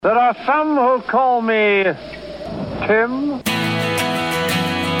There are some who call me Tim.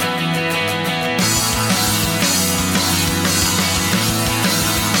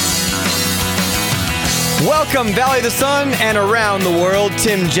 Welcome, Valley of the Sun and around the world.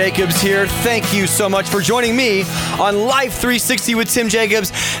 Tim Jacobs here. Thank you so much for joining me on Life 360 with Tim Jacobs.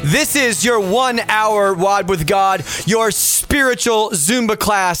 This is your 1 hour WOD with God, your spiritual Zumba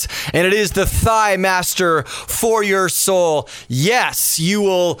class, and it is the Thigh Master for your soul. Yes, you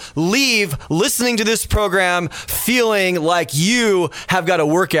will leave listening to this program feeling like you have got a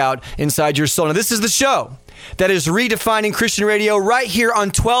workout inside your soul. Now, this is the show that is redefining Christian radio right here on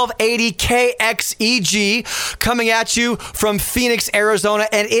 1280 KXEG, coming at you from Phoenix, Arizona.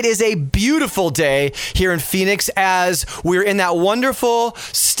 And it is a beautiful day here in Phoenix as we're in that wonderful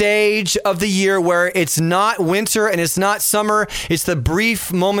stage of the year where it's not winter and it's not summer. It's the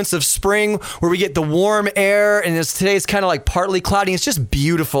brief moments of spring where we get the warm air, and today it's kind of like partly cloudy. It's just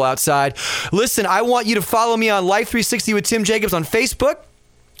beautiful outside. Listen, I want you to follow me on Life 360 with Tim Jacobs on Facebook.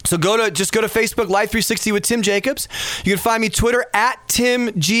 So just go to Facebook, Life 360 with Tim Jacobs. You can find me Twitter at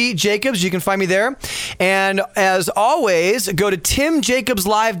Tim G. Jacobs. You can find me there. And as always, go to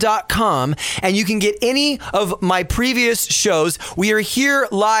timjacobslive.com and you can get any of my previous shows. We are here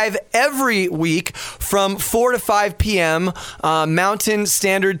live every week from 4 to 5 p.m. Mountain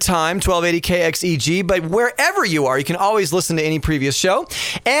Standard Time, 1280 KXEG. But wherever you are, you can always listen to any previous show.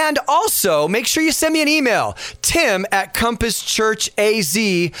 And also, make sure you send me an email,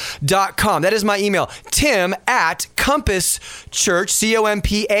 tim@compasschurchaz.com. That is my email, tim@compasschurch,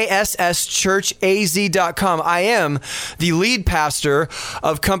 COMPASS churchaz.com. I am the lead pastor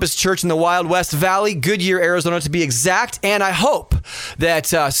of Compass Church in the Wild West Valley, Goodyear, Arizona to be exact. And I hope that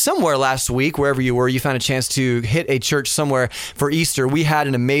somewhere last week, wherever you were, you found a chance to hit a church somewhere for Easter. We had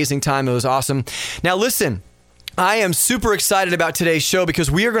an amazing time. It was awesome. Now listen, I am super excited about today's show because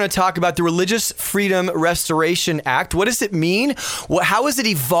we are going to talk about the Religious Freedom Restoration Act. What does it mean? How is it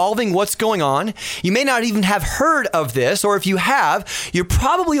evolving? What's going on? You may not even have heard of this, or if you have, you're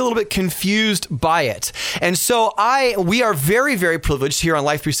probably a little bit confused by it. And so we are very, very privileged here on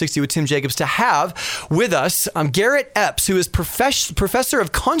Life 360 with Tim Jacobs to have with us Garrett Epps, who is professor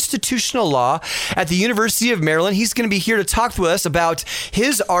of constitutional law at the University of Maryland. He's going to be here to talk to us about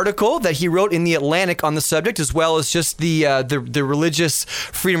his article that he wrote in The Atlantic on the subject, as well as just the Religious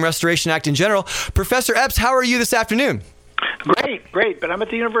Freedom Restoration Act in general. Professor Epps, how are you this afternoon? Great. But I'm at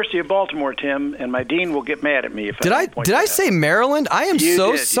the University of Baltimore, Tim, and my dean will get mad at me if Did I say Maryland? I am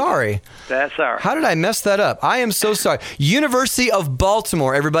sorry. That's all right. How did I mess that up? I am so sorry. University of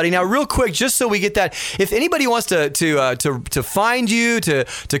Baltimore, everybody. Now, real quick, just so we get that, if anybody wants to find you, to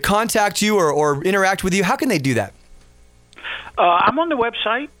contact you, or interact with you, how can they do that? I'm on the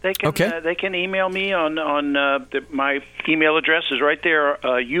website. They can email me on my email address is right there,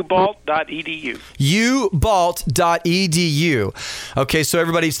 ubalt.edu. ubalt.edu. Okay, so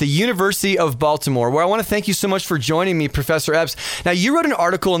everybody, it's the University of Baltimore, where I want to thank you so much for joining me, Professor Epps. Now, you wrote an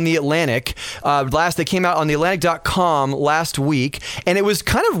article in The Atlantic that came out on theatlantic.com last week, and it was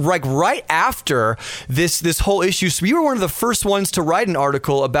kind of like right after this whole issue. So you were one of the first ones to write an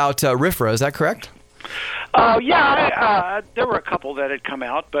article about RFRA. Is that correct? There were a couple that had come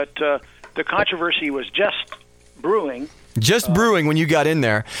out, but the controversy was just brewing. Brewing when you got in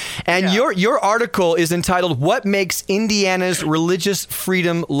there. And your article is entitled, What Makes Indiana's Religious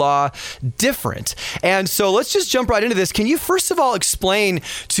Freedom Law Different? And so let's just jump right into this. Can you first of all explain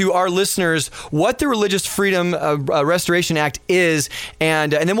to our listeners what the Religious Freedom Restoration Act is,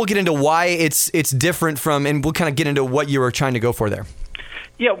 and then we'll get into why it's different from, and we'll kind of get into what you were trying to go for there.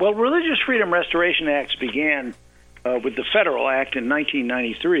 Yeah, well, Religious Freedom Restoration Acts began with the Federal Act in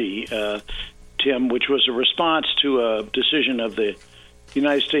 1993, Tim, which was a response to a decision of the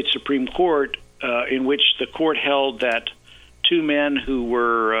United States Supreme Court in which the court held that two men who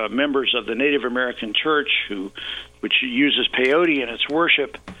were members of the Native American Church, which uses peyote in its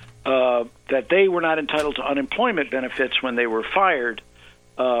worship, that they were not entitled to unemployment benefits when they were fired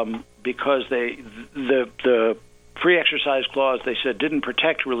because the Free Exercise Clause, they said, didn't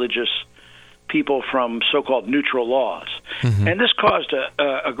protect religious people from so-called neutral laws. Mm-hmm. And this caused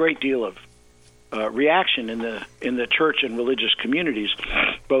a great deal of reaction in the church and religious communities,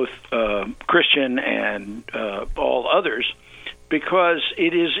 both Christian and all others, because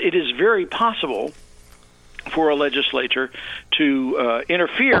it is very possible for a legislature to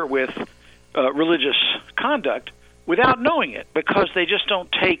interfere with religious conduct without knowing it, because they just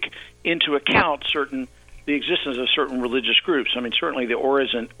don't take into account the existence of certain religious groups. I mean, certainly the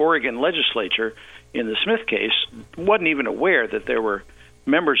Oregon legislature in the Smith case wasn't even aware that there were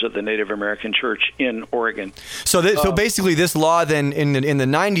members of the Native American Church in Oregon. So basically this law then in the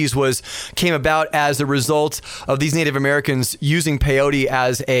 90s came about as a result of these Native Americans using peyote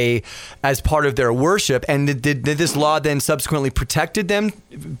as part of their worship. And did this law then subsequently protected their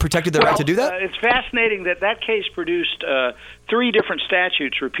right to do that? It's fascinating that case produced 3 different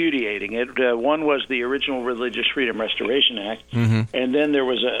statutes repudiating it. One was the original Religious Freedom Restoration Act, and then there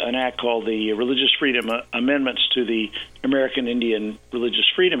was an act called the Religious Freedom Amendments to the American Indian Religious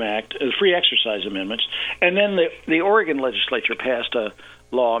Freedom Act, Free Exercise Amendments, and then the Oregon legislature passed a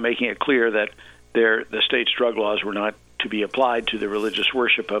law making it clear that the state's drug laws were not to be applied to the religious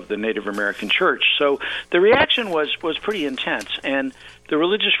worship of the Native American Church. So the reaction was pretty intense, and the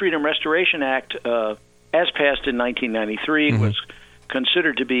Religious Freedom Restoration Act, as passed in 1993, was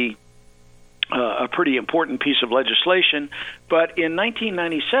considered to be a pretty important piece of legislation. But in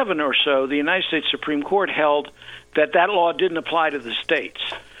 1997 or so, the United States Supreme Court held that law didn't apply to the states.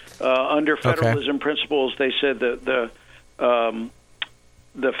 Under federalism principles, they said that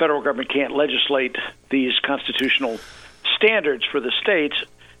the federal government can't legislate these constitutional standards for the states.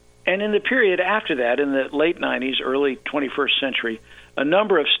 And in the period after that, in the late 90s, early 21st century, a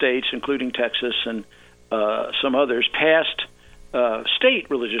number of states, including Texas and some others, passed state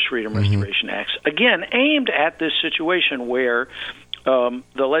religious freedom restoration acts, again, aimed at this situation where the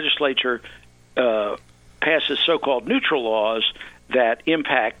legislature passes so-called neutral laws that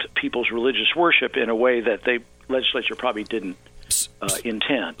impact people's religious worship in a way that the legislature probably didn't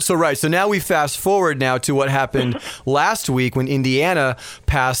intend. So now we fast forward now to what happened last week when Indiana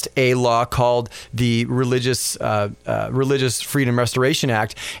passed a law called the Religious Freedom Restoration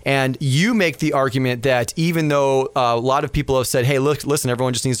Act, and you make the argument that even though a lot of people have said, hey, listen,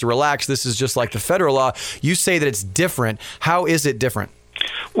 everyone just needs to relax, this is just like the federal law, you say that it's different. How is it different?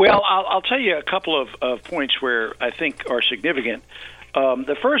 Well, I'll tell you a couple of points where I think are significant.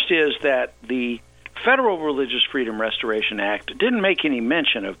 The first is that the Federal Religious Freedom Restoration Act didn't make any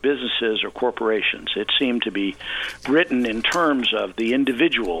mention of businesses or corporations. It seemed to be written in terms of the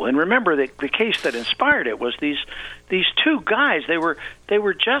individual. And remember, the case that inspired it was these 2 guys. They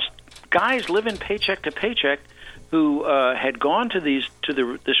were just guys living paycheck to paycheck who had gone to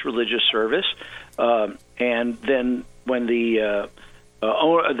this religious service, and then when the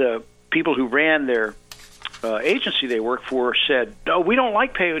people who ran their agency they worked for said, no, we don't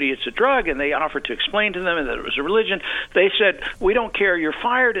like peyote, it's a drug, and they offered to explain to them that it was a religion. They said, we don't care, you're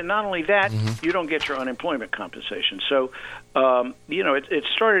fired, and not only that, you don't get your unemployment compensation. So, it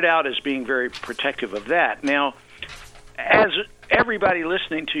started out as being very protective of that. Now, as everybody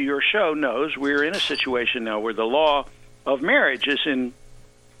listening to your show knows, we're in a situation now where the law of marriage is in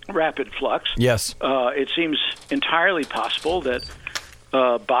rapid flux. Yes. It seems entirely possible that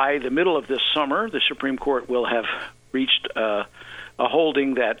by the middle of this summer, the Supreme Court will have reached a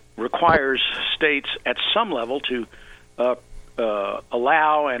holding that requires states at some level to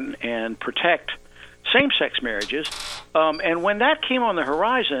allow and protect same-sex marriages. And when that came on the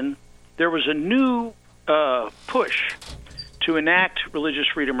horizon, there was a new push to enact Religious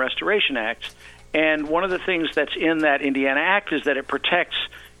Freedom Restoration Acts. And one of the things that's in that Indiana Act is that it protects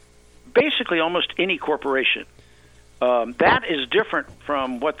basically almost any corporation. That is different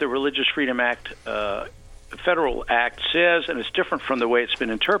from what the Religious Freedom Act, Federal Act says, and it's different from the way it's been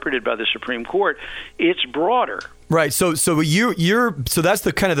interpreted by the Supreme Court. It's broader. Right. So that's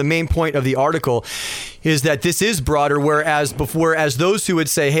the kind of the main point of the article, is that this is broader. Whereas those who would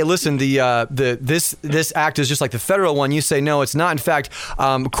say, hey, listen, this act is just like the federal one, you say no, it's not. In fact,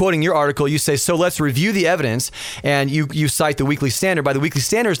 quoting your article, you say, so let's review the evidence, and you cite the Weekly Standard. By the Weekly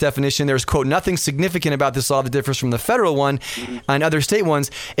Standard's definition, there's, quote, nothing significant about this law that differs from the federal one and other state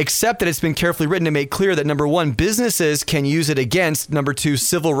ones, except that it's been carefully written to make clear that, number one, businesses can use it against, number two,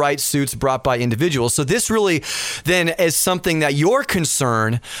 civil rights suits brought by individuals. So this really then is something that your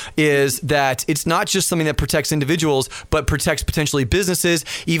concern is that it's not just something that protects individuals, but protects potentially businesses,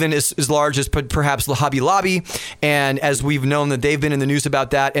 even as large as perhaps the Hobby Lobby. And as we've known that they've been in the news about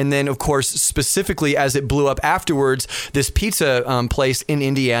that. And then, of course, specifically as it blew up afterwards, this pizza place in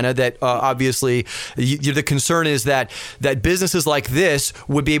Indiana that obviously the concern is that businesses like this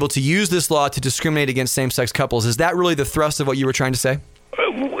would be able to use this law to discriminate against same-sex couples. Is that really the thrust of what you were trying to say?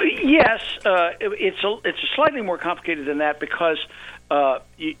 Yes, it's slightly more complicated than that because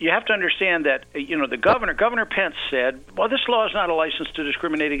you have to understand that the Governor Pence said, well, this law is not a license to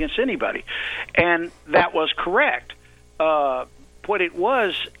discriminate against anybody, and that was correct. What it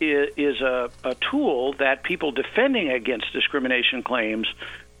was is a tool that people defending against discrimination claims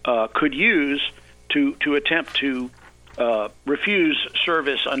could use to attempt to refuse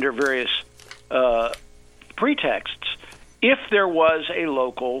service under various pretexts. if there was a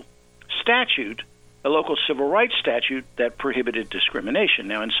local statute, a local civil rights statute that prohibited discrimination.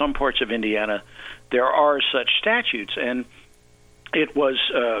 Now, in some parts of Indiana, there are such statutes, and it was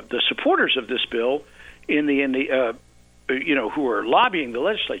the supporters of this bill who were lobbying the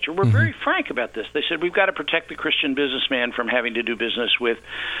legislature were very frank about this. They said, we've got to protect the Christian businessman from having to do business with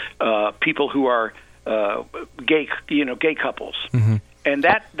people who are gay couples. And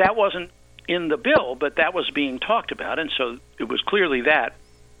that wasn't in the bill, but that was being talked about, and so it was clearly that.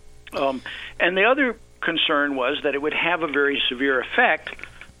 And the other concern was that it would have a very severe effect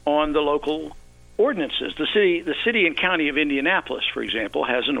on the local ordinances. The city and county of Indianapolis, for example,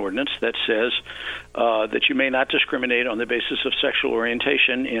 has an ordinance that says that you may not discriminate on the basis of sexual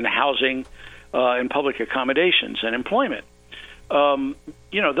orientation in housing, in public accommodations, and employment.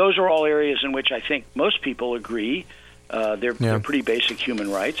 Those are all areas in which I think most people agree. They're pretty basic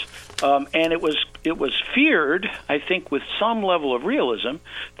human rights. And it was feared, I think, with some level of realism,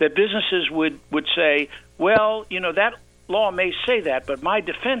 that businesses would say, well, that law may say that, but my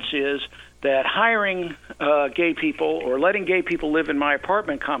defense is that hiring gay people or letting gay people live in my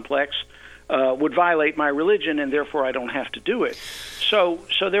apartment complex would violate my religion, and therefore I don't have to do it. So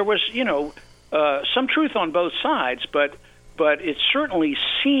there was, some truth on both sides, but it certainly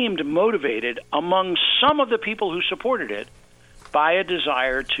seemed motivated among some of the people who supported it by a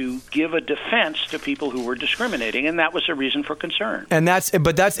desire to give a defense to people who were discriminating, and that was a reason for concern. And that's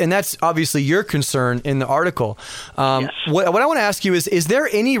obviously your concern in the article. Yes. What I want to ask you is there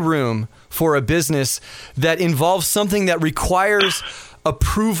any room for a business that involves something that requires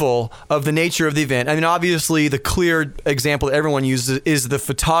approval of the nature of the event? I mean, obviously, the clear example that everyone uses is the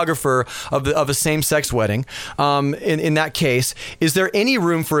photographer of a same-sex wedding. In that case, is there any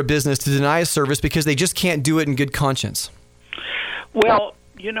room for a business to deny a service because they just can't do it in good conscience? Well,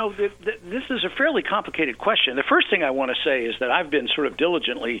 this is a fairly complicated question. The first thing I want to say is that I've been sort of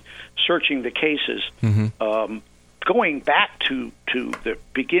diligently searching the cases going back to the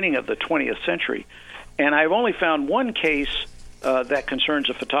beginning of the 20th century, and I've only found one case that concerns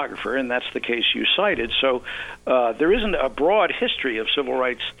a photographer, and that's the case you cited. So there isn't a broad history of civil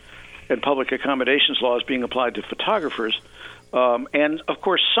rights and public accommodations laws being applied to photographers. And, of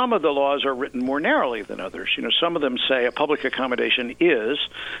course, some of the laws are written more narrowly than others. Some of them say a public accommodation is,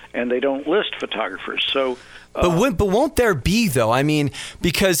 and they don't list photographers. So, But won't there be, though? I mean,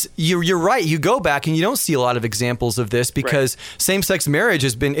 because you're right. You go back and you don't see a lot of examples of this because same-sex marriage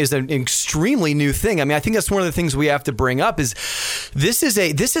is an extremely new thing. I mean, I think that's one of the things we have to bring up is this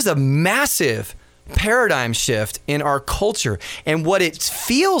is a massive paradigm shift in our culture, and what it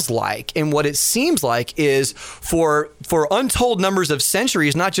feels like and what it seems like is for untold numbers of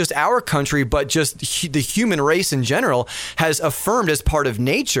centuries, not just our country but just the human race in general has affirmed as part of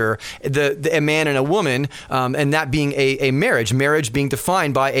nature a man and a woman, and that being a marriage being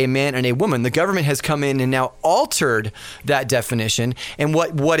defined by a man and a woman. The government has come in and now altered that definition, and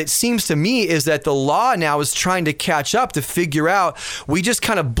what it seems to me is that the law now is trying to catch up to figure out we just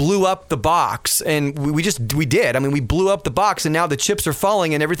kind of blew up the box. And we did. I mean, we blew up the box, and now the chips are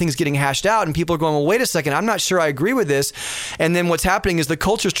falling, and everything's getting hashed out, and people are going, well, wait a second, I'm not sure I agree with this. And then what's happening is the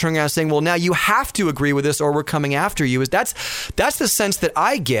culture's turning around saying, well, now you have to agree with this, or we're coming after you. That's the sense that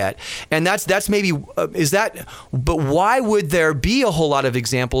I get, and that's maybe is that. But why would there be a whole lot of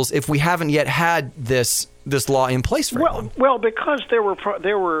examples if we haven't yet had this law in place for everyone? Well, because there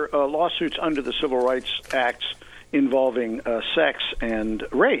were lawsuits under the Civil Rights Acts involving sex and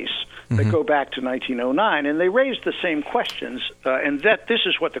race that go back to 1909, and they raised the same questions, and this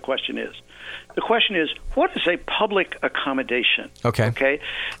is what the question is. The question is, what is a public accommodation? Okay.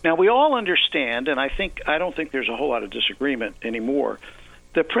 Now, we all understand, and I don't think there's a whole lot of disagreement anymore,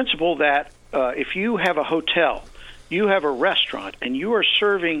 the principle that if you have a hotel, you have a restaurant, and you are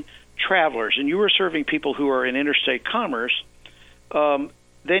serving travelers, and you are serving people who are in interstate commerce,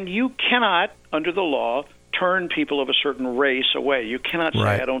 then you cannot, under the law, turn people of a certain race away. You cannot say,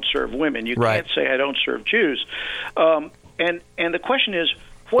 I don't serve women. You can't say, I don't serve Jews. And the question is,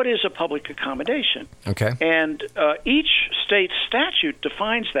 what is a public accommodation? Okay. And each state statute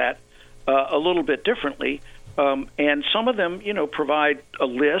defines that a little bit differently. And some of them, provide a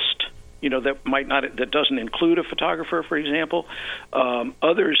list, that doesn't include a photographer, for example.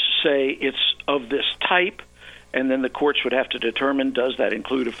 Others say it's of this type, and then the courts would have to determine, does that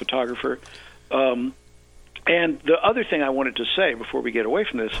include a photographer? And the other thing I wanted to say before we get away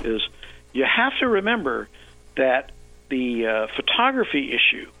from this is you have to remember that the photography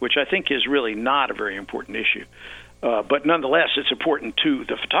issue, which I think is really not a very important issue, but nonetheless it's important to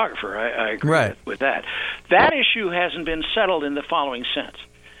the photographer. I agree with that. That issue hasn't been settled in the following sense.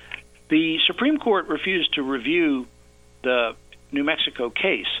 The Supreme Court refused to review the New Mexico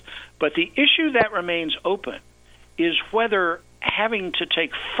case. But the issue that remains open is whether having to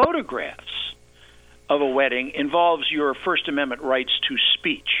take photographs of a wedding involves your First Amendment rights to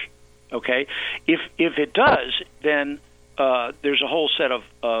speech. Okay? If it does, then there's a whole set of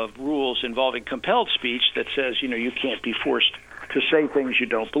rules involving compelled speech that says, you can't be forced to say things you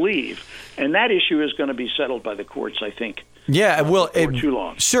don't believe. And that issue is going to be settled by the courts, I think. Yeah, it will. Too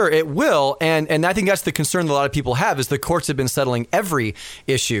long. Sure, it will. And I think that's the concern that a lot of people have is the courts have been settling every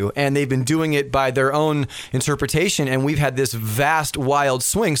issue, and they've been doing it by their own interpretation, and we've had this vast, wild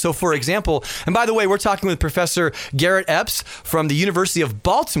swing. So, for example, and by the way, we're talking with Professor Garrett Epps from the University of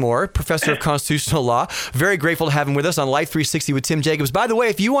Baltimore, Professor of Constitutional Law. Very grateful to have him with us on Life 360 with Tim Jacobs. By the way,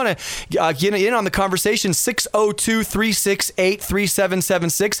 if you want to get in on the conversation,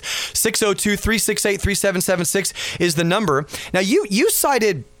 602-368-3776, 602-368-3776 is the number. Now, you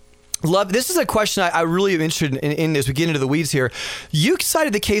cited Love. This is a question I really am interested in as we get into the weeds here. You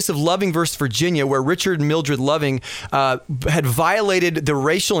cited the case of Loving versus Virginia, where Richard and Mildred Loving had violated the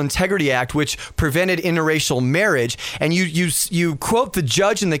Racial Integrity Act, which prevented interracial marriage. And you quote the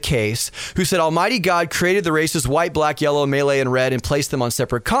judge in the case who said, Almighty God created the races white, black, yellow, Malay, and red and placed them on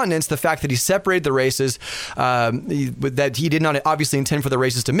separate continents. The fact that he separated the races, that he did not obviously intend for the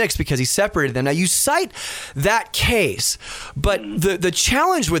races to mix because he separated them. Now, you cite that case, but the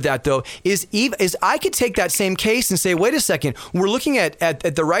challenge with that, though, is I could take that same case and say, wait a second, we're looking at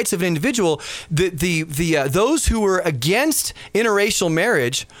the rights of an individual. Those who were against interracial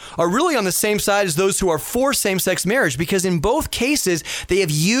marriage are really on the same side as those who are for same-sex marriage, because in both cases, they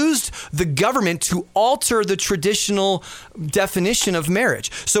have used the government to alter the traditional definition of marriage.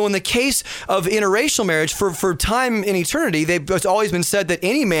 So in the case of interracial marriage, for time in eternity, it's always been said that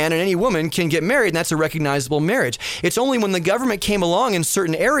any man and any woman can get married, and that's a recognizable marriage. It's only when the government came along in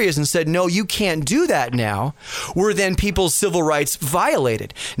certain areas and said, no, you can't do that now, were then people's civil rights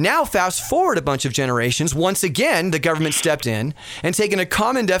violated. Now, fast forward a bunch of generations, once again, the government stepped in and taken a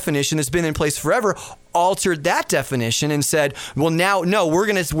common definition that's been in place forever, altered that definition and said, well, now, no, we're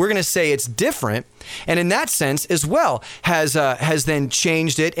gonna say it's different. And in that sense as well has then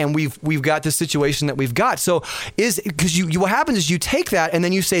changed it, and we've got the situation that we've got. So because what happens is you take that and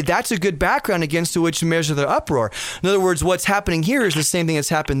then you say that's a good background against which to measure the uproar. In other words, what's happening here is the same thing that's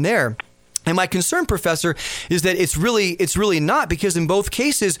happened there. And my concern, Professor, is that it's really not, because in both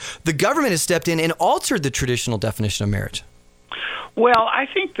cases the government has stepped in and altered the traditional definition of marriage. Well, I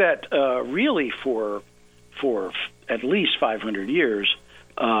think that really for at least 500 years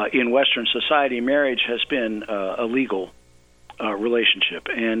in Western society, marriage has been a legal relationship,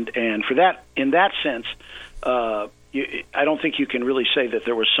 and for that, in that sense, I don't think you can really say that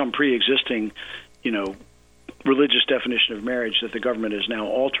there was some pre-existing, religious definition of marriage that the government is now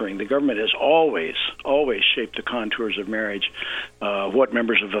altering. The government has always shaped the contours of marriage, what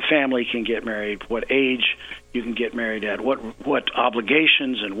members of a family can get married, what age you can get married at, what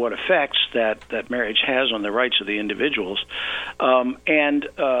obligations and what effects that marriage has on the rights of the individuals. And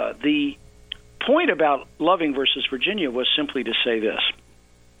the point about Loving versus Virginia was simply to say this.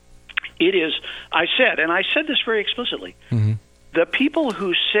 It is, I said this very explicitly, the people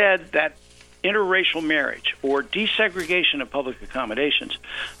who said that interracial marriage or desegregation of public accommodations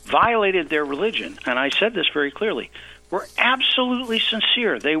violated their religion, and I said this very clearly, were absolutely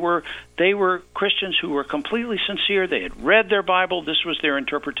sincere. They were Christians who were completely sincere. They had read their Bible. This was their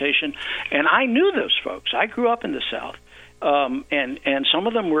interpretation, and I knew those folks. I grew up in the South, and some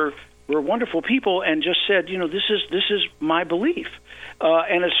of them were wonderful people, and just said, this is my belief.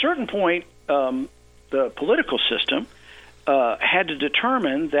 And at a certain point, the political system had to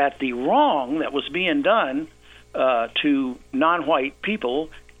determine that the wrong that was being done to non-white people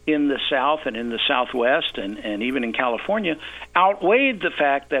in the South and in the Southwest and even in California outweighed the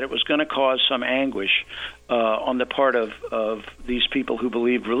fact that it was going to cause some anguish on the part of these people who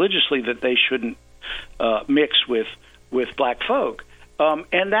believed religiously that they shouldn't mix with black folk.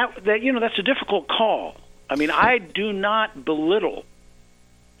 And that's a difficult call. I mean, I do not belittle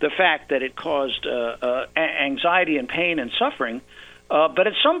the fact that it caused anxiety and pain and suffering, but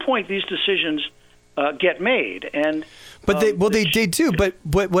at some point these decisions get made, and but they do. But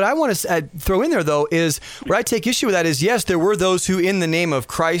what I want to throw in there, though, is where I take issue with that is, yes, there were those who, in the name of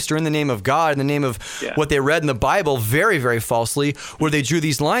Christ or in the name of God, in the name of what they read in the Bible, very, very falsely, where they drew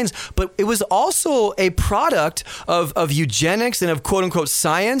these lines. But it was also a product of eugenics and of quote unquote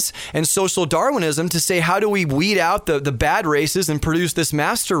science and social Darwinism to say, how do we weed out the bad races and produce this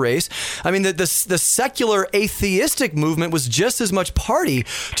master race? I mean, the secular atheistic movement was just as much party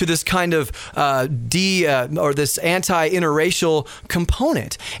to this kind of this anti-interracial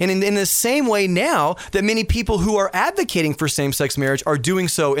component. And in the same way now that many people who are advocating for same-sex marriage are doing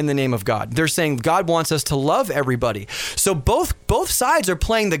so in the name of God. They're saying God wants us to love everybody. So both sides are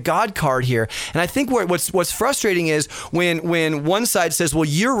playing the God card here. And I think what's frustrating is when one side says, well,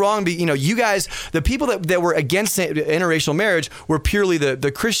 you're wrong, but you guys, the people that were against interracial marriage were purely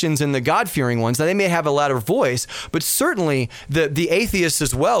the Christians and the God-fearing ones. Now, they may have a louder voice, but certainly the atheists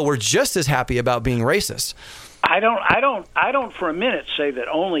as well were just as happy about being racist. I don't for a minute say that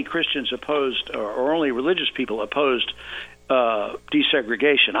only Christians opposed or only religious people opposed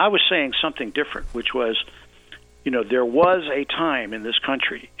desegregation. I was saying something different, which was, there was a time in this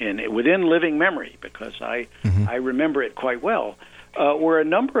country, and within living memory, because I remember it quite well, where a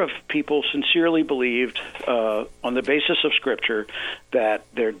number of people sincerely believed, on the basis of Scripture, that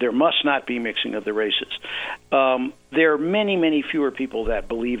there must not be mixing of the races. There are many, many fewer people that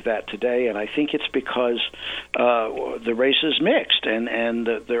believe that today, and I think it's because the races mixed and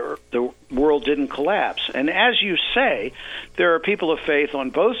the world didn't collapse. And as you say, there are people of faith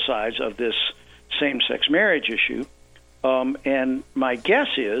on both sides of this same-sex marriage issue. And my guess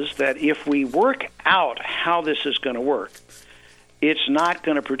is that if we work out how this is going to work, it's not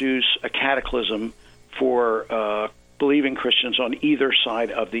going to produce a cataclysm for believing Christians on either side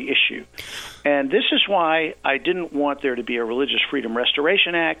of the issue. And this is why I didn't want there to be a Religious Freedom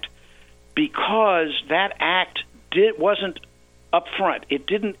Restoration Act, because that act wasn't up front. It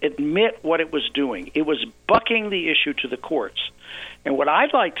didn't admit what it was doing. It was bucking the issue to the courts. And what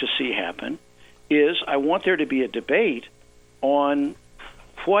I'd like to see happen is I want there to be a debate on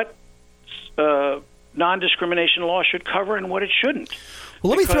what non-discrimination law should cover and what it shouldn't. Well,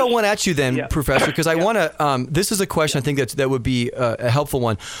 let me throw one at you then, Professor, because I want to, this is a question I think that would be a helpful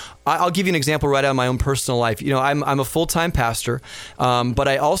one. I'll give you an example right out of my own personal life. I'm a full-time pastor, but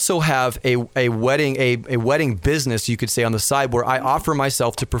I also have a wedding business, you could say, on the side where I offer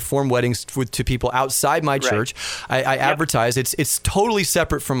myself to perform weddings to people outside my church. I advertise. It's totally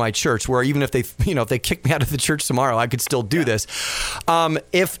separate from my church, where even if they kick me out of the church tomorrow, I could still do this.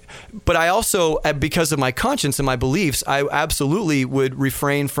 But I also, because of my conscience and my beliefs, I absolutely would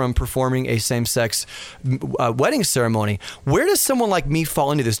refrain from performing a same-sex wedding ceremony. Where does someone like me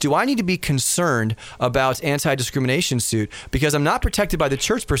fall into this? Do I need to be concerned about anti-discrimination suit because I'm not protected by the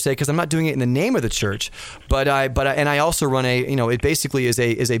church per se, because I'm not doing it in the name of the church, but I also run it basically is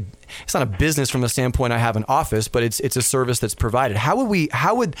it's not a business from the standpoint I have an office, but it's a service that's provided. How do we get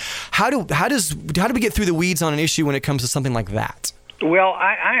through the weeds on an issue when it comes to something like that? Well,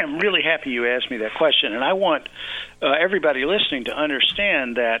 I am really happy you asked me that question, and I want everybody listening to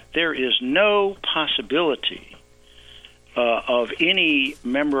understand that there is no possibility of any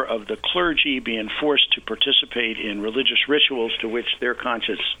member of the clergy being forced to participate in religious rituals to which their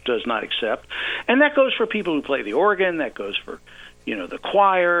conscience does not accept. And that goes for people who play the organ, that goes for the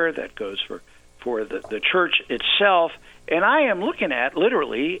choir, that goes for the church itself. And I am looking at,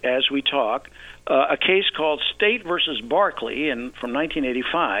 literally, as we talk, a case called State versus Barkley from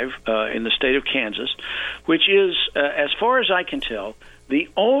 1985 in the state of Kansas, which is, as far as I can tell, the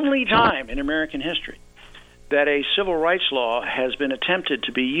only time in American history that a civil rights law has been attempted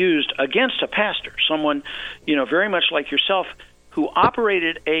to be used against a pastor, someone, very much like yourself, who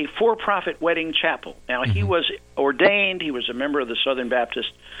operated a for-profit wedding chapel. Now, he was ordained, he was a member of the Southern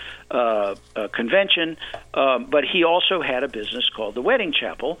Baptist Convention, but he also had a business called the Wedding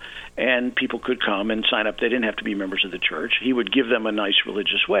Chapel, and people could come and sign up. They didn't have to be members of the church. He would give them a nice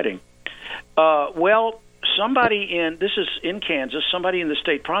religious wedding. This is in Kansas, somebody in the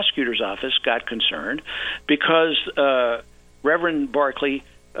state prosecutor's office got concerned because Reverend Barkley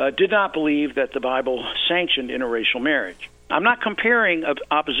did not believe that the Bible sanctioned interracial marriage. I'm not comparing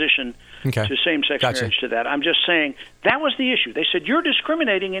opposition to same-sex marriage to that. I'm just saying that was the issue. They said, you're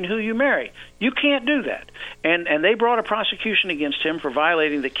discriminating in who you marry. You can't do that. And they brought a prosecution against him for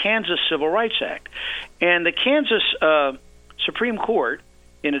violating the Kansas Civil Rights Act. And the Kansas Supreme Court,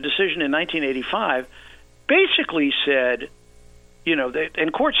 in a decision in 1985, basically said,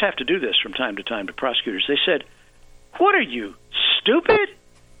 and courts have to do this from time to time to prosecutors, they said, what are you, stupid?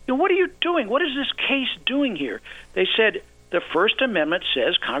 What are you doing? What is this case doing here? They said, the First Amendment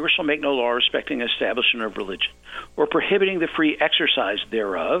says Congress shall make no law respecting the establishment of religion or prohibiting the free exercise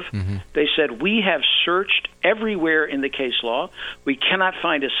thereof. They said, we have searched everywhere in the case law. We cannot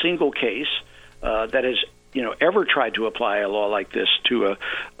find a single case that has ever tried to apply a law like this to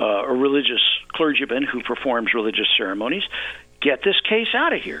a religious clergyman who performs religious ceremonies. Get this case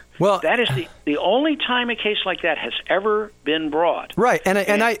out of here. Well, that is the only time a case like that has ever been brought. Right, and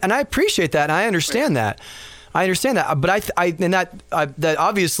I appreciate that, and I understand that. I understand that, but that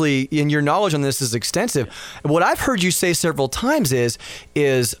obviously, in your knowledge on this is extensive. What I've heard you say several times is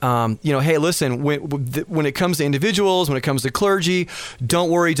hey, listen, when it comes to individuals, when it comes to clergy, don't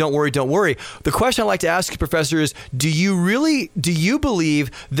worry. The question I'd like to ask you, Professor, is do you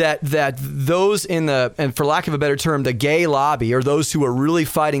believe that those in the, and for lack of a better term, the gay lobby, or those who are really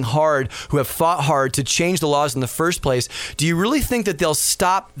fighting hard, who have fought hard to change the laws in the first place, do you really think that they'll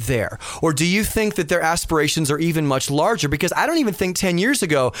stop there? Or do you think that their aspirations are even much larger? Because I don't even think 10 years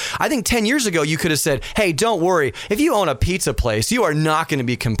ago, you could have said, hey, don't worry. If you own a pizza place, you are not going to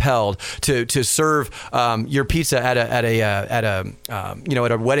be compelled to serve your pizza at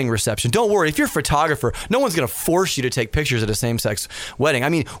a wedding reception. Don't worry. If you're a photographer, no one's going to force you to take pictures at a same-sex wedding. I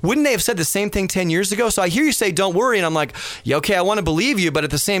mean, wouldn't they have said the same thing 10 years ago? So I hear you say, don't worry, and I'm like, yeah, okay, I want to believe you, but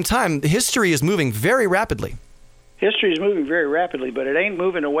at the same time, history is moving very rapidly. History is moving very rapidly, but it ain't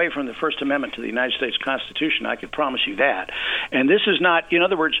moving away from the First Amendment to the United States Constitution. I can promise you that. And this is not, in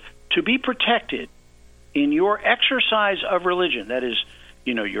other words, to be protected in your exercise of religion, that is,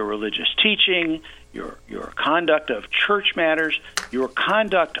 your religious teaching, your conduct of church matters, your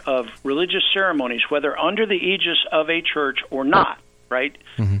conduct of religious ceremonies, whether under the aegis of a church or not, right?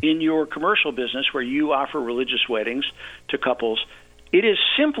 Mm-hmm. In your commercial business where you offer religious weddings to couples, it is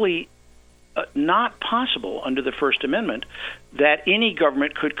simply not possible under the First Amendment that any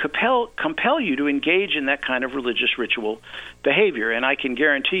government could compel you to engage in that kind of religious ritual behavior. And I can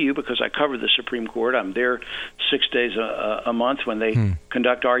guarantee you, because I cover the Supreme Court, I'm there 6 days a month when they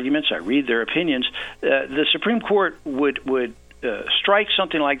conduct arguments, I read their opinions, the Supreme Court would strike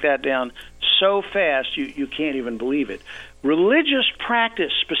something like that down so fast you can't even believe it. Religious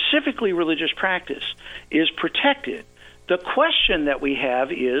practice, specifically religious practice, is protected. The question that we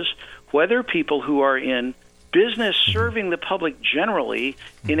have is whether people who are in business serving the public generally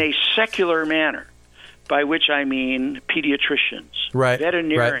in a secular manner, by which I mean pediatricians,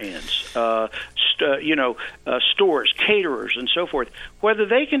 veterinarians, stores, caterers, and so forth, whether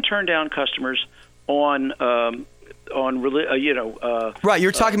they can turn down customers on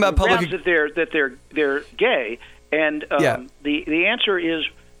you're talking about public that they're gay, and the answer is,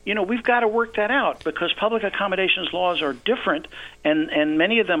 we've got to work that out because public accommodations laws are different, and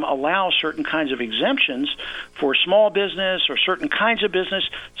many of them allow certain kinds of exemptions for small business or certain kinds of business.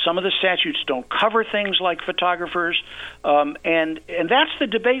 Some of the statutes don't cover things like photographers, and that's the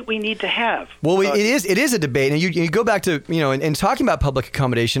debate we need to have. Well, it is a debate, and you go back to and talking about public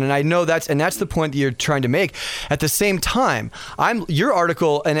accommodation, and I know that's the point that you're trying to make. At the same time, your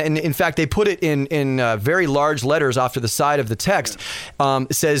article, and in fact they put it in very large letters off to the side of the text,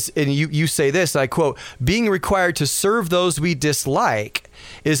 says, and you say this, I quote, "Being required to serve those we dislike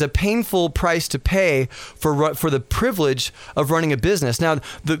is a painful price to pay for the privilege of running a business." Now,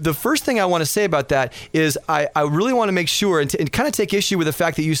 the first thing I want to say about that is I really want to make sure and kind of take issue with the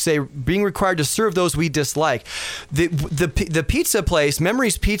fact that you say being required to serve those we dislike. The pizza place,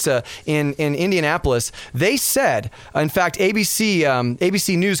 Memories Pizza in Indianapolis, they said, in fact,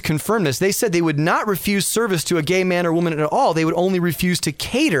 ABC News confirmed this. They said they would not refuse service to a gay man or woman at all. They would only refuse to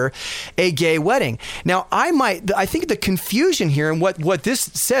cater a gay wedding. Now, I think the confusion here and what this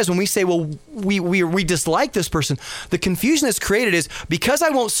says when we say, well, we dislike this person, the confusion that's created is because I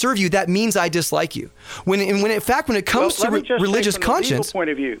won't serve you, that means I dislike you. When in fact, when it comes to religious conscience,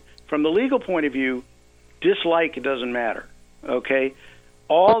 from the legal point of view, dislike doesn't matter. Okay,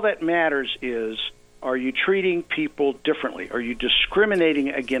 all that matters is, are you treating people differently? Are you discriminating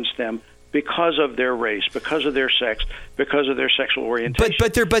against them because of their race, because of their sex, because of their sexual orientation?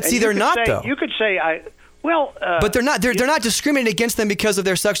 But they're not, though. You could say but they're not. They're not discriminating against them because of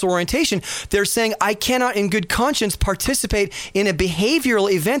their sexual orientation. They're saying, I cannot, in good conscience, participate in a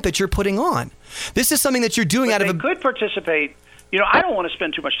behavioral event that you're putting on. This is something that you're doing out of. They could participate. I don't want to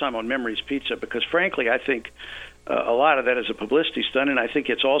spend too much time on Memories Pizza because, frankly, I think a lot of that is a publicity stunt, and I think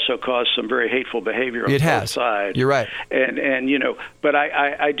it's also caused some very hateful behavior on both sides. You're right. And but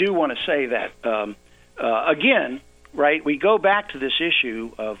I do want to say that again, right? We go back to this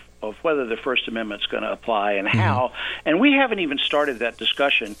issue of whether the First Amendment's going to apply and how, and we haven't even started that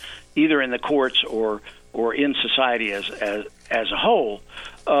discussion either in the courts or in society as a whole.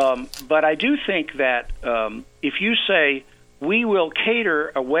 But I do think that if you say we will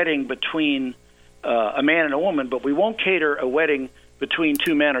cater a wedding between a man and a woman, but we won't cater a wedding between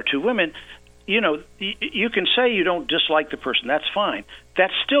two men or two women, you can say you don't dislike the person. That's fine.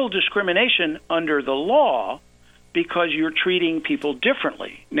 That's still discrimination under the law, because you're treating people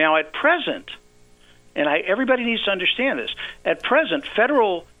differently. Now, at present, and everybody needs to understand this, at present,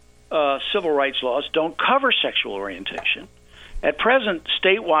 federal civil rights laws don't cover sexual orientation. At present,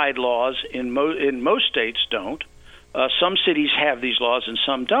 statewide laws in most states don't. Some cities have these laws and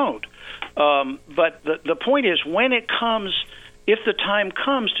some don't. But the point is, if the time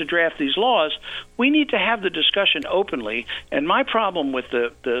comes to draft these laws, we need to have the discussion openly. And my problem with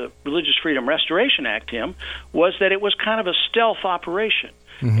the Religious Freedom Restoration Act, Tim, was that it was kind of a stealth operation.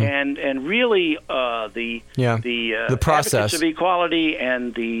 Mm-hmm. And really the process advocates of equality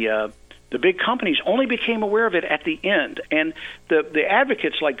and the big companies only became aware of it at the end. And the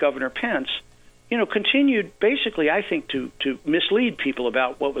advocates like Governor Pence, continued basically, I think, to mislead people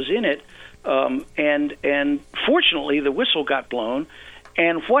about what was in it. And fortunately, the whistle got blown.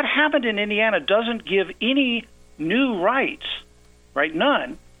 And what happened in Indiana doesn't give any new rights, right?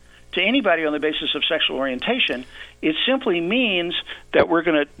 None, to anybody on the basis of sexual orientation. It simply means that we're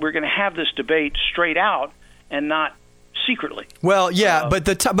gonna have this debate straight out and not secretly. Well, yeah, but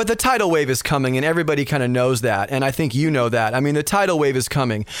the tidal wave is coming, and everybody kind of knows that, and I think you know that. I mean, the tidal wave is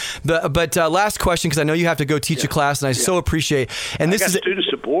coming. But last question, because I know you have to go teach a class, and I so appreciate. And this is students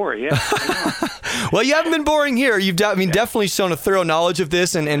to bore, yeah. Well, you haven't been boring here. You've definitely shown a thorough knowledge of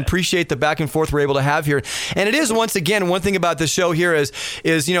this, and appreciate the back and forth we're able to have here. And it is, once again, one thing about the show here is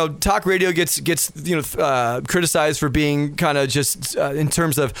talk radio gets criticized for being kind of just in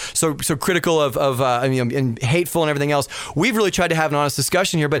terms of so critical of and hateful and everything else. We've really tried to have an honest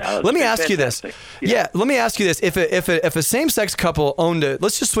discussion here, but let me ask you this. Yeah, let me ask you this. If a same-sex couple owned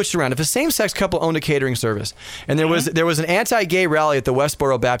let's just switch it around. If a same-sex couple owned a catering service and there was an anti-gay rally at the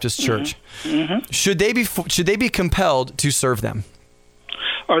Westboro Baptist Church, should they be compelled to serve them?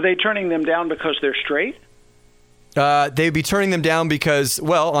 Are they turning them down because they're straight? They'd be turning them down because,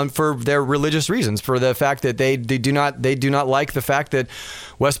 for their religious reasons, for the fact that they do not like the fact that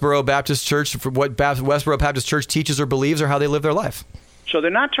Westboro Baptist Church, for what Westboro Baptist Church teaches or believes, or how they live their life. So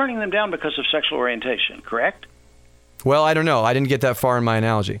they're not turning them down because of sexual orientation, correct? Well, I don't know. I didn't get that far in my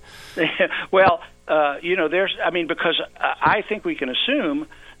analogy. Well, because I think we can assume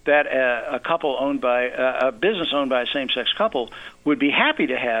that a business owned by a same-sex couple would be happy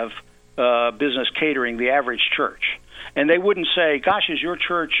to have business catering the average church, and they wouldn't say, "Gosh, is your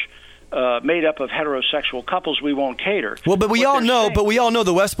church made up of heterosexual couples? We won't cater." Well, but we all know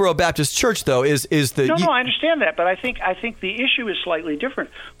the Westboro Baptist Church, though, is the. No, I understand that, but I think the issue is slightly different.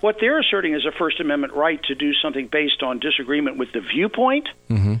 What they're asserting is a First Amendment right to do something based on disagreement with the viewpoint.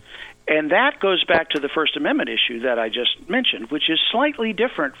 Mm-hmm. And that goes back to the First Amendment issue that I just mentioned, which is slightly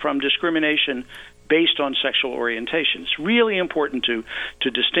different from discrimination based on sexual orientation. It's really important to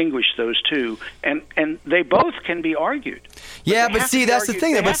distinguish those two, and they both can be argued. Yeah, but see, that's the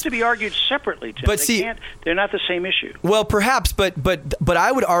thing. They have to be argued separately, Tim. They're not the same issue. Well, perhaps, but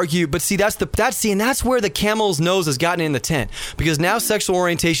I would argue. But see, that's where the camel's nose has gotten in the tent, because now sexual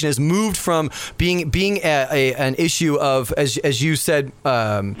orientation has moved from being an issue of, as you said.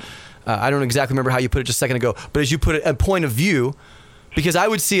 I don't exactly remember how you put it just a second ago, but as you put it, a point of view. Because I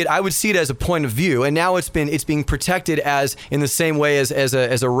would see it as a point of view, and now it's being protected as in the same way as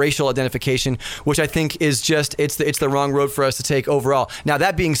a racial identification, which I think is just it's the wrong road for us to take overall. Now,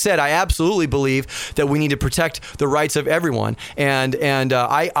 that being said, I absolutely believe that we need to protect the rights of everyone, and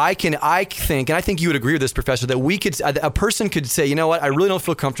I think, and I think you would agree with this, Professor, that a person could say, you know what, I really don't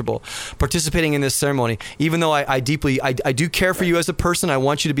feel comfortable participating in this ceremony, even though I do care for you as a person. I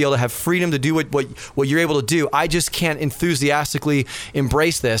want you to be able to have freedom to do what you're able to do. I just can't enthusiastically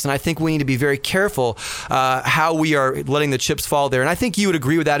embrace this, and I think we need to be very careful how we are letting the chips fall there, and I think you would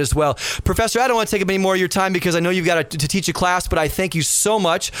agree with that as well. Professor, I don't want to take up any more of your time because I know you've got to teach a class, but I thank you so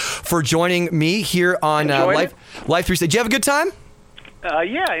much for joining me here on Life 360. Did you have a good time?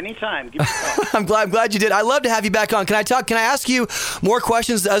 Yeah, anytime. Give me a call. I'm glad you did. I'd love to have you back on. Can I ask you more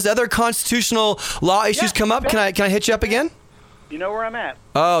questions as other constitutional law issues come up? Can I hit you up again? You know where I'm at.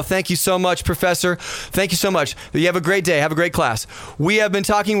 Oh, thank you so much, Professor. Thank you so much. You have a great day. Have a great class. We have been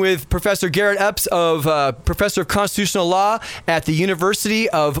talking with Professor Garrett Epps, Professor of Constitutional Law at the University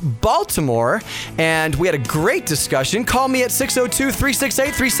of Baltimore, and we had a great discussion. Call me at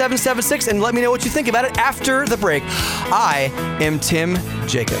 602-368-3776 and let me know what you think about it after the break. I am Tim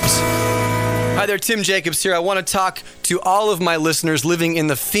Jacobs. Hi there, Tim Jacobs here. I want to talk to all of my listeners living in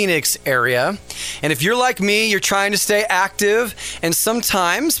the Phoenix area. And if you're like me, you're trying to stay active, and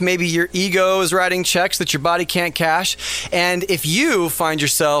sometimes maybe your ego is writing checks that your body can't cash. And if you find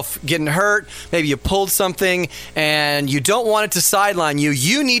yourself getting hurt, maybe you pulled something and you don't want it to sideline you,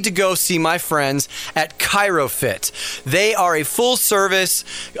 you need to go see my friends at ChiroFit. They are a full-service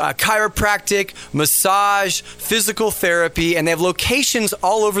chiropractic, massage, physical therapy, and they have locations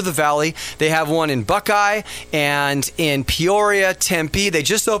all over the valley. They have one in Buckeye and in Peoria, Tempe. They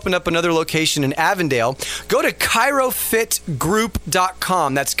just opened up another location in Avondale. Go to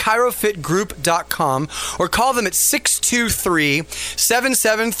ChiroFitGroup.com. That's ChiroFitGroup.com, or call them at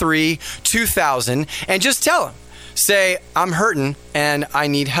 623-773-2000 and just tell them. Say, I'm hurting and I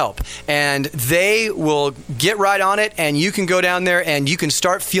need help. And they will get right on it, and you can go down there and you can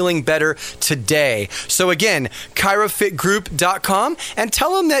start feeling better today. So again, ChiroFitGroup.com, and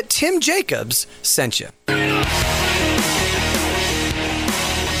tell them that Tim Jacobs sent you.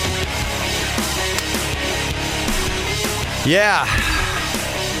 Yeah.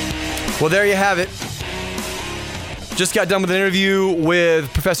 Well, there you have it. Just got done with an interview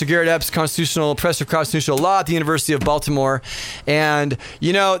with Professor Garrett Epps, professor of constitutional law at the University of Baltimore. And,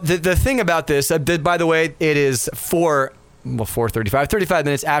 you know, the thing about this, by the way, it is 35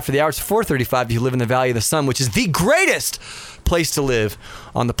 minutes after the hour. It's 4:35 if you live in the Valley of the Sun, which is the greatest place to live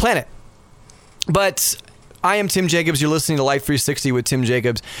on the planet. But I am Tim Jacobs. You're listening to Life 360 with Tim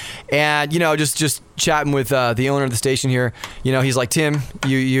Jacobs. And, you know, just chatting with the owner of the station here. You know, he's like, Tim,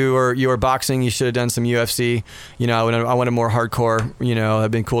 you are boxing. You should have done some UFC. You know, I wanted more hardcore. You know, it'd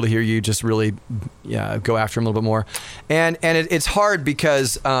been cool to hear you just really go after him a little bit more. And it's hard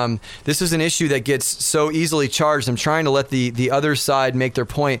because this is an issue that gets so easily charged. I'm trying to let the other side make their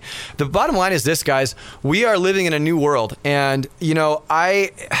point. The bottom line is this, guys. We are living in a new world. And, you know,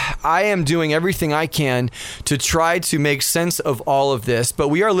 I am doing everything I can to try to make sense of all of this. But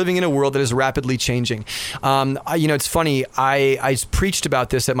we are living in a world that is rapidly changing. You know, it's funny. I preached about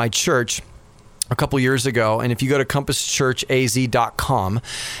this at my church a couple years ago, and if you go to compasschurchaz.com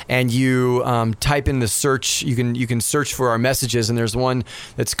and you type in the search, you can search for our messages, and there's one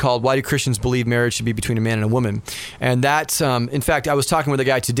that's called "Why Do Christians Believe Marriage Should Be Between a Man and a Woman?" And that's, in fact, I was talking with a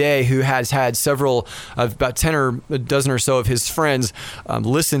guy today who has had several, about 10 or a dozen or so of his friends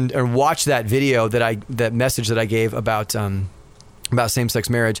listen and watch that video that message that I gave about same-sex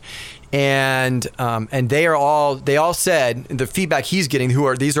marriage. And they all said the feedback he's getting,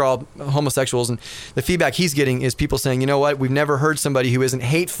 these are all homosexuals, and the feedback he's getting is people saying, you know what, we've never heard somebody who isn't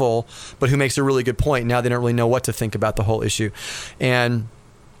hateful, but who makes a really good point. Now they don't really know what to think about the whole issue. And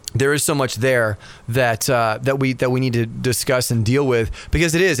there is so much there that we need to discuss and deal with,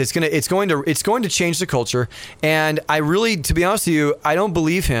 because it's going to change the culture. And I really, to be honest with you, I don't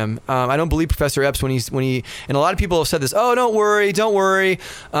believe him. I don't believe Professor Epps when he and a lot of people have said this. Oh, don't worry.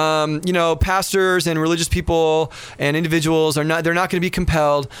 You know, pastors and religious people and individuals they're not going to be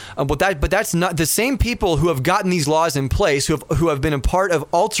compelled. But that's not the same people who have gotten these laws in place, who have been a part of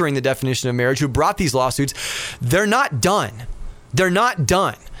altering the definition of marriage, who brought these lawsuits. They're not done. They're not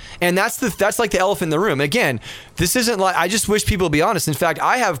done. And that's like the elephant in the room. Again, this isn't like, I just wish people would be honest. In fact,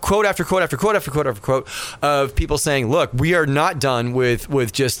 I have quote after quote after quote after quote after quote of people saying, look, we are not done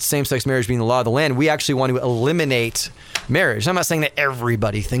with just same-sex marriage being the law of the land. We actually want to eliminate marriage. I'm not saying that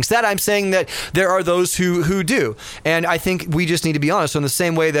everybody thinks that. I'm saying that there are those who do. And I think we just need to be honest. So in the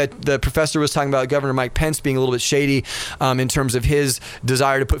same way that the professor was talking about Governor Mike Pence being a little bit shady in terms of his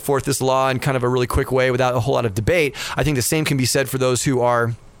desire to put forth this law in kind of a really quick way without a whole lot of debate, I think the same can be said for those who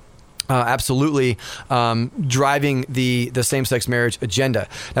are absolutely driving the same-sex marriage agenda.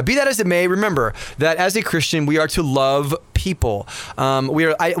 Now, be that as it may, remember that as a Christian, we are to love people.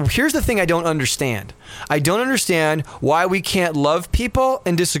 Here's the thing I don't understand. I don't understand why we can't love people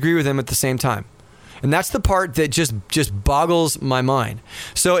and disagree with them at the same time. And that's the part that just boggles my mind.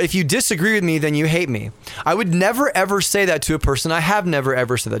 So if you disagree with me, then you hate me. I would never, ever say that to a person. I have never,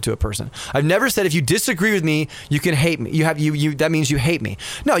 ever said that to a person. I've never said if you disagree with me, you can hate me. That means you hate me.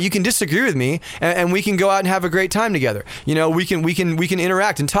 No, you can disagree with me, and we can go out and have a great time together. You know, we can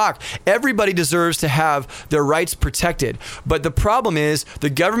interact and talk. Everybody deserves to have their rights protected. But the problem is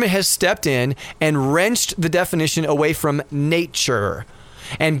the government has stepped in and wrenched the definition away from nature.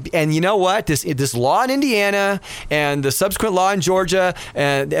 And you know what? This law in Indiana and the subsequent law in Georgia,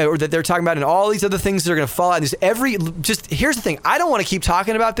 or that they're talking about, and all these other things that are going to fall out. Here's the thing. I don't want to keep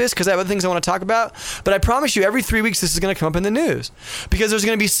talking about this because I have other things I want to talk about. But I promise you, every 3 weeks this is going to come up in the news, because there's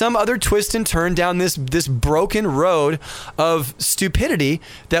going to be some other twist and turn down this broken road of stupidity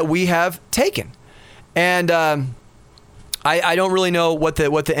that we have taken. And I don't really know what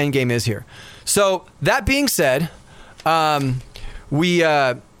the end game is here. So that being said, we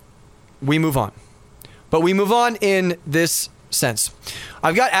move on, but we move on in this sense.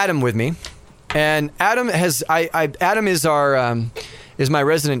 I've got Adam with me, and Adam is my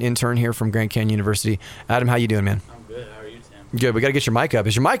resident intern here from Grand Canyon University. Adam, how you doing, man? I'm good. How are you, Tim? Good. We got to get your mic up.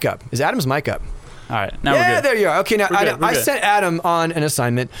 Is your mic up? Is Adam's mic up? All right, now we're good. There you are. Okay, now We're I good. sent Adam on an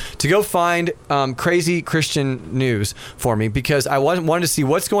assignment to go find crazy Christian news for me because I wanted to see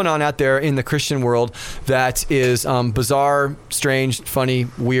what's going on out there in the Christian world that is bizarre, strange, funny,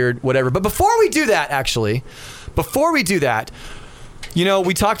 weird, whatever. But before we do that,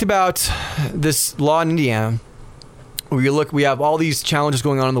 we talked about this law in Indiana. We have all these challenges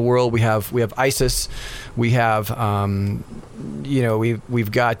going on in the world. We have ISIS. We have, we've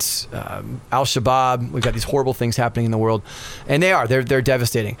got Al-Shabaab. We've got these horrible things happening in the world, and they're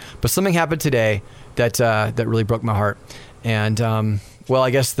devastating. But something happened today that really broke my heart. And I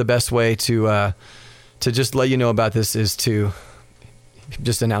guess the best way to just let you know about this is to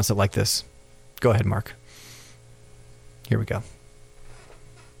just announce it like this. Go ahead, Mark. Here we go.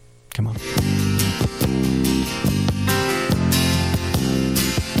 Come on.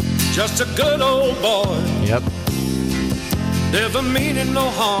 Just a good old boy. Yep. Never meaning no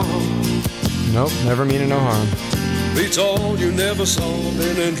harm. Nope, never meaning no harm. Beats all you never saw.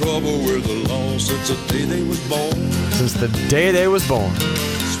 Been in trouble with the law since the day they was born. Since the day they was born.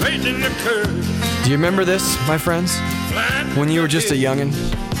 Straight in the curve. Do you remember this, my friends? When you were just a youngin'?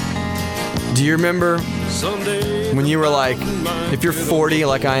 Do you remember when you were like, if you're 40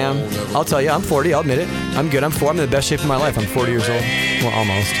 like I am, I'll tell you, I'm 40, I'll admit it. I'm good, I'm in the best shape of my life. I'm 40 years old. Well,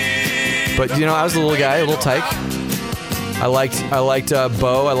 almost. But, I was a little guy, a little tyke. I liked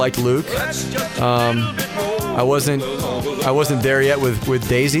Bo, I liked Luke. I wasn't there yet with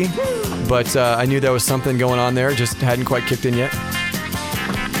Daisy, but I knew there was something going on there, just hadn't quite kicked in yet.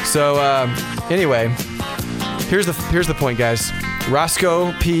 So, anyway, here's the point, guys.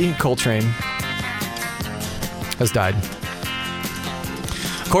 Roscoe P. Coltrane has died.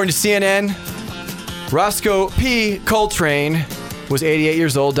 According to CNN, Roscoe P. Coltrane was 88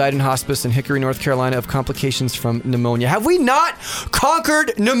 years old, died in hospice in Hickory, North Carolina of complications from pneumonia. Have we not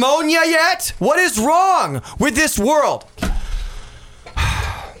conquered pneumonia yet? What is wrong with this world?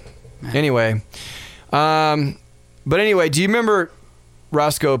 Anyway, do you remember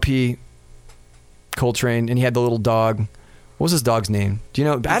Roscoe P. Coltrane? And he had the little dog. What was his dog's name? Do you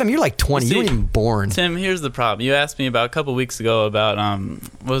know? Adam, you're like 20. You weren't even born. Tim, here's the problem. You asked me about a couple weeks ago about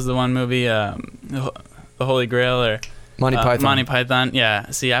what was the one movie, The Holy Grail or Monty Python. Monty Python.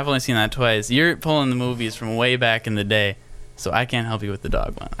 Yeah. See, I've only seen that twice. You're pulling the movies from way back in the day, so I can't help you with the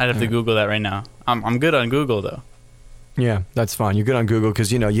dog one. I'd have to Google that right now. I'm good on Google though. Yeah, that's fine. You're good on Google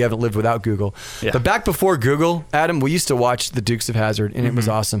because, you haven't lived without Google. Yeah. But back before Google, Adam, we used to watch The Dukes of Hazzard, and it was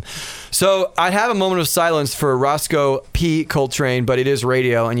awesome. So I'd have a moment of silence for Roscoe P. Coltrane, but it is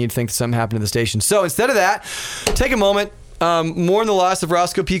radio, and you'd think something happened to the station. So instead of that, take a moment. Mourn the loss of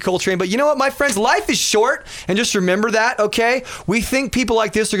Roscoe P. Coltrane. But you know what, my friends? Life is short, and just remember that, okay? We think people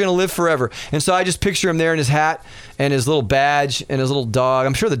like this are going to live forever. And so I just picture him there in his hat and his little badge and his little dog.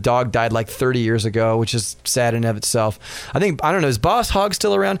 I'm sure the dog died like 30 years ago, which is sad in and of itself. I don't know, is Boss Hogg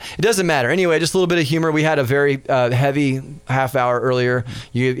still around? It doesn't matter. Anyway, just a little bit of humor. We had a very heavy half hour earlier.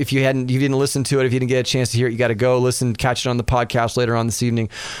 If you didn't listen to it, if you didn't get a chance to hear it, you got to go listen, catch it on the podcast later on this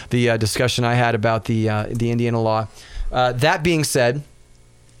evening. The discussion I had about the Indiana law. That being said,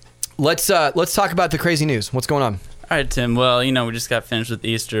 let's talk about the crazy news. What's going on? All right, Tim. Well, we just got finished with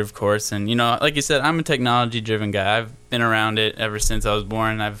Easter, of course. And, like you said, I'm a technology-driven guy. I've been around it ever since I was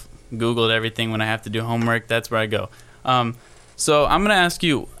born. I've Googled everything when I have to do homework. That's where I go. So I'm going to ask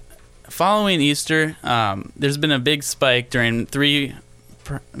you, following Easter, there's been a big spike during 3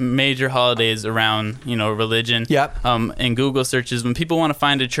 major holidays around, religion. Yep. In Google searches, when people want to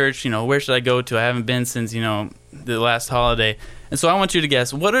find a church, where should I go to? I haven't been since, the last holiday. And so I want you to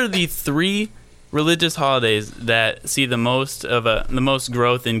guess, what are the 3 religious holidays that see the most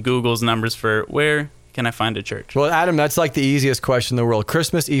growth in Google's numbers for where can I find a church? Well, Adam, that's like the easiest question in the world.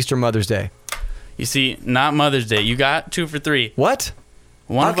 Christmas, Easter, Mother's Day. You see, not Mother's Day. You got 2 for 3. What?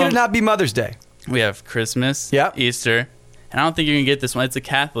 How can it not be Mother's Day? We have Christmas, Yep. Easter, and I don't think you're going to get this one. It's a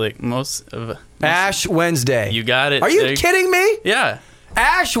Catholic. Ash Wednesday. You got it. Are you kidding me? Yeah.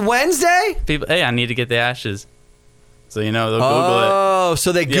 Ash Wednesday? People, hey, I need to get the ashes. So, they'll Google it. Oh,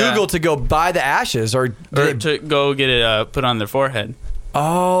 so they Google to go buy the ashes or to go get it put on their forehead.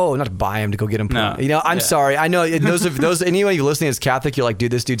 Oh, not to buy them, to go get them put on. I'm sorry. I know those anyone you listening is Catholic, you're like,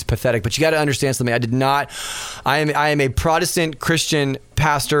 dude, this dude's pathetic. But you got to understand something. I am a Protestant Christian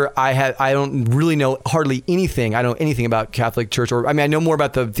pastor. I don't really know hardly anything. I don't know anything about Catholic Church, I know more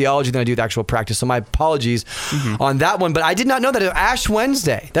about the theology than I do the actual practice. So my apologies on that one. But I did not know that it was Ash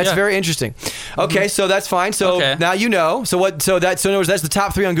Wednesday. That's very interesting. Okay, so that's fine. So now you know. So what? So in other words, that's the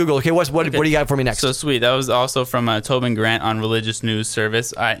top 3 on Google. Okay, what do you got for me next? So sweet. That was also from Tobin Grant on Religious News Service.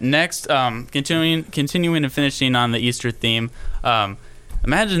 All right, next, continuing and finishing on the Easter theme.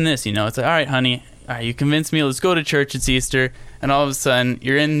 Imagine this. It's like, all right, honey, all right, you convinced me. Let's go to church. It's Easter, and all of a sudden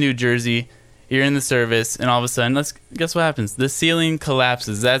you're in New Jersey, you're in the service, and all of a sudden, guess what happens? The ceiling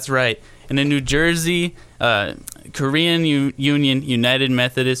collapses. That's right. In a New Jersey Korean Union United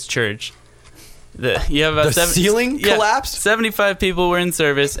Methodist Church, you have about ceiling collapsed. 75 people were in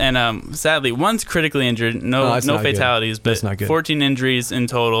service, and sadly, one's critically injured. No fatalities, but 14 injuries in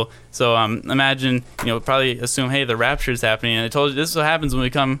total. So imagine, probably assume, hey, the rapture is happening. And I told you this is what happens when we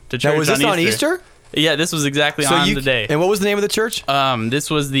come to church. Now, was this on Easter? Yeah, this was exactly on the day. And what was the name of the church? This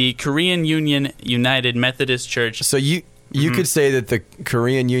was the Korean Union United Methodist Church. So you could say that the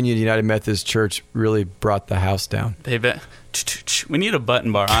Korean Union United Methodist Church really brought the house down. We need a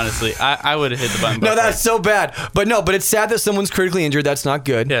button bar, honestly. I would have hit the button bar. No, that's so bad. But it's sad that someone's critically injured. That's not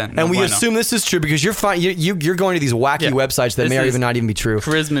good. Yeah, and we assume this is true because you're fine. You're going to these wacky websites that may or not even be true.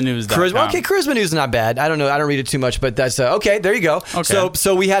 CharismaNews.com. Okay, Charisma News is not bad. I don't know. I don't read it too much, but that's okay. There you go. Okay.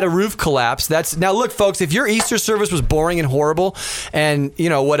 So we had a roof collapse. Now look, folks. If your Easter service was boring and horrible, and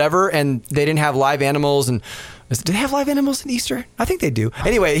whatever, and they didn't have live animals and. Do they have live animals in Easter? I think they do.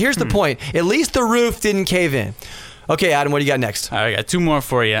 Anyway, here's the point. At least the roof didn't cave in. Okay, Adam, what do you got next? All right, I got two more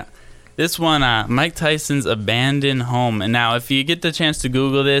for you. This one, Mike Tyson's abandoned home. And now, if you get the chance to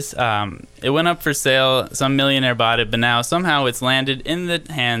Google this, it went up for sale. Some millionaire bought it, but now somehow it's landed in the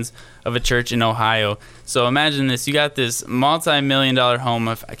hands of a church in Ohio. So imagine this. You got this multi-million-dollar home.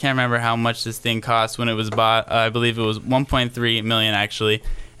 I can't remember how much this thing cost when it was bought. I believe it was $1.3 million, actually.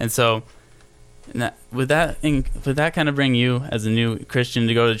 And so... Now, would that kind of bring you as a new Christian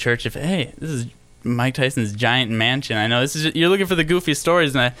to go to church? If this is Mike Tyson's giant mansion, I know you're looking for the goofy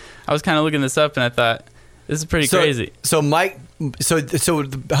stories, and I was kind of looking this up, and I thought this is pretty crazy. So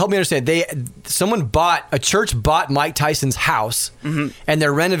help me understand. A church bought Mike Tyson's house, and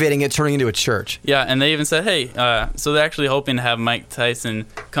they're renovating it, turning it into a church. Yeah, and they even said, hey, so they're actually hoping to have Mike Tyson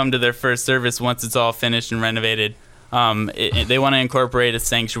come to their first service once it's all finished and renovated. They want to incorporate a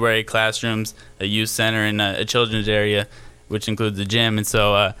sanctuary, classrooms, a youth center, and a children's area, which includes a gym. And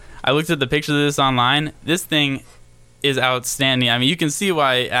so I looked at the pictures of this online. This thing is outstanding. I mean, you can see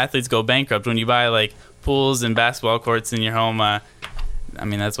why athletes go bankrupt when you buy like pools and basketball courts in your home. I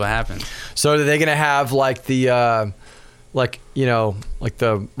mean, that's what happens. So are they going to have like the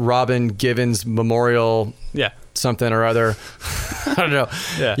the Robin Givens Memorial? Yeah. Something or other. I don't know.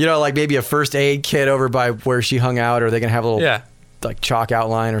 Yeah. Like maybe a first aid kit over by where she hung out, or are they gonna have a little like chalk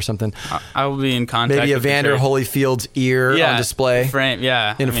outline or something? I will be in contact. Maybe a Vander Holyfield's ear on display. Frame,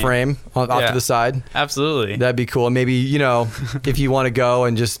 in a frame off to the side. Absolutely. That'd be cool. Maybe if you want to go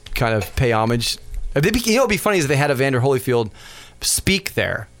and just kind of pay homage. What'd be funny is if they had a Vander Holyfield speak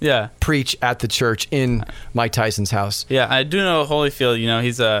there. Yeah. Preach at the church in Mike Tyson's house. Yeah, I do know Holyfield.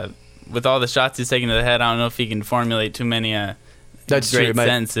 He's with all the shots he's taking to the head, I don't know if he can formulate too many great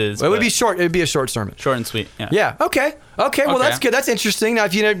sentences. It would be short. It would be a short sermon. Short and sweet. Yeah. Yeah. Okay. Well, that's good. That's interesting. Now,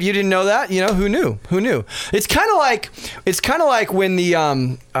 if you didn't know that, who knew? Who knew? It's kind of like when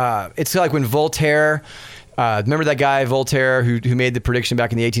it's like when Voltaire. Remember that guy Voltaire who made the prediction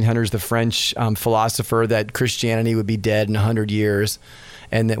back in the 1800s, the French philosopher, that Christianity would be dead in 100 years.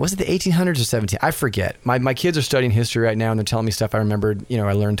 And was it the 1800s or 17? I forget. My kids are studying history right now, and they're telling me stuff I remembered,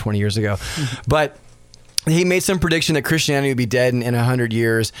 I learned 20 years ago. But he made some prediction that Christianity would be dead in 100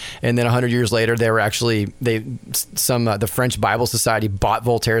 years, and then 100 years later, the French Bible Society bought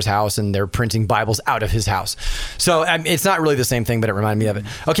Voltaire's house, and they're printing Bibles out of his house. So it's not really the same thing, but it reminded me of it.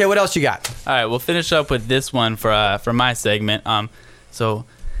 Okay, what else you got? All right, we'll finish up with this one for my segment. So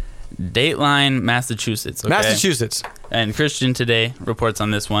Dateline, Massachusetts. Okay? Massachusetts. And Christian Today reports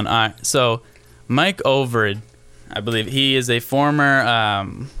on this one. So Mike Overett, I believe he is a former,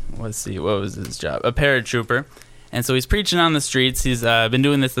 let's see, what was his job? A paratrooper. And so he's preaching on the streets. He's been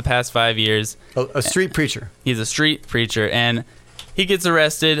doing this the past 5 years. A street preacher. He's a street preacher. And he gets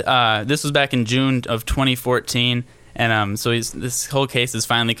arrested. This was back in June of 2014. And so this whole case has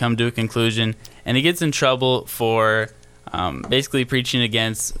finally come to a conclusion. And he gets in trouble for basically preaching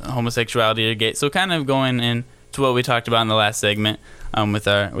against homosexuality or gay. So kind of going in to what we talked about in the last segment with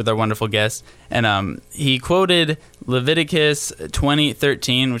our wonderful guest. And he quoted Leviticus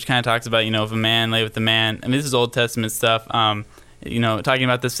 20:13, which kind of talks about, if a man lay with a man. I mean, this is Old Testament stuff, talking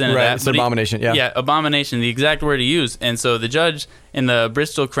about the sin of that. It's an abomination, yeah. Yeah, abomination, the exact word he used. And so the judge in the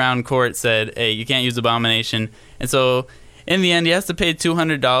Bristol Crown Court said, hey, you can't use abomination. And so in the end, he has to pay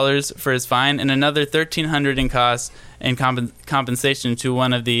 $200 for his fine and another $1,300 in costs and compensation to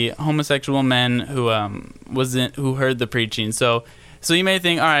one of the homosexual men who heard the preaching. So you may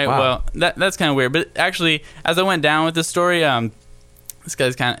think, all right, wow. Well, that's kind of weird. But actually, as I went down with the story, this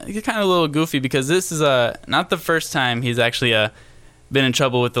guy's kind of a little goofy because this is not the first time he's actually been in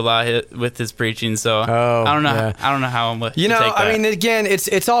trouble with the law with his preaching. So I don't know. yeah. I don't know how I'm. You know, I mean, again,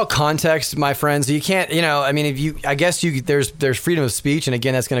 it's all context, my friends. You can't, you know, I mean, I guess there's freedom of speech, and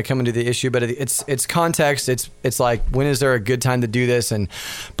again, that's going to come into the issue. But it's context. It's like, when is there a good time to do this?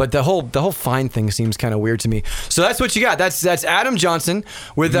 But the whole fine thing seems kind of weird to me. So that's what you got. That's Adam Johnson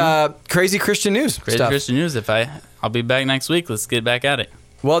with Crazy Christian News. Crazy Christian News. I'll be back next week. Let's get back at it.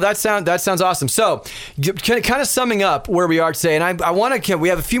 Well, that sounds awesome. So, kind of summing up where we are today, and I want to. We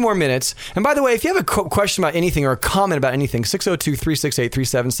have a few more minutes. And by the way, if you have a question about anything or a comment about anything,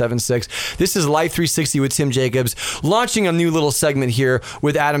 602-368-3776. This is Life 360 with Tim Jacobs, launching a new little segment here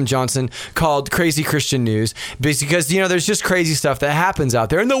with Adam Johnson called Crazy Christian News, because, you know, there's just crazy stuff that happens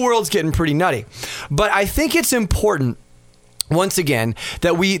out there, and the world's getting pretty nutty. But I think it's important, once again,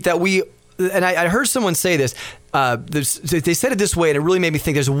 that we. And I heard someone say this. They said it this way, and it really made me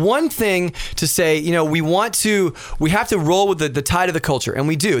think. There's one thing to say, you know, we have to roll with the tide of the culture, and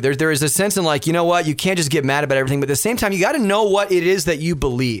we do. There is a sense in, like, you know what, you can't just get mad about everything, but at the same time, you got to know what it is that you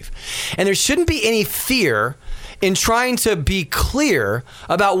believe, and there shouldn't be any fear in trying to be clear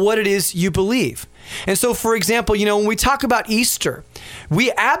about what it is you believe. And so, for example, you know, when we talk about Easter,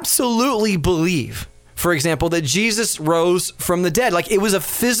 we absolutely believe, for example, that Jesus rose from the dead. Like, it was a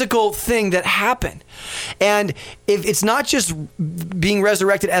physical thing that happened. And if it's not just being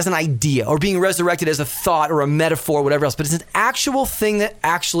resurrected as an idea or being resurrected as a thought or a metaphor or whatever else, but it's an actual thing that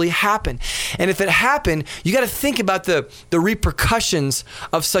actually happened. And if it happened, you got to think about the repercussions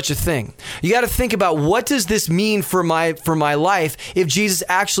of such a thing. You got to think about, what does this mean for my life if Jesus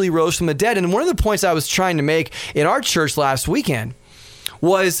actually rose from the dead? And one of the points I was trying to make in our church last weekend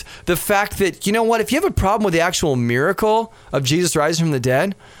was the fact that, you know what, if you have a problem with the actual miracle of Jesus rising from the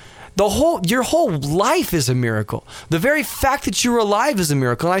dead, your whole life is a miracle. The very fact that you're alive is a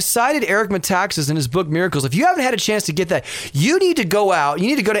miracle. And I cited Eric Metaxas in his book, Miracles. If you haven't had a chance to get that, you need to go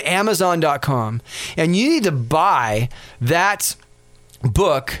to Amazon.com, and you need to buy that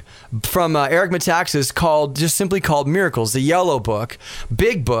book from Eric Metaxas simply called Miracles, the yellow book,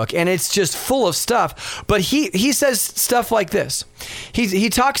 big book, and it's just full of stuff. But he says stuff like this. He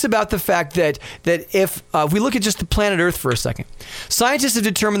talks about the fact that if we look at just the planet Earth for a second, scientists have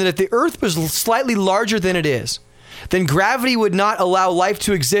determined that if the Earth was slightly larger than it is, then gravity would not allow life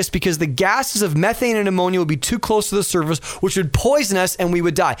to exist, because the gases of methane and ammonia would be too close to the surface, which would poison us and we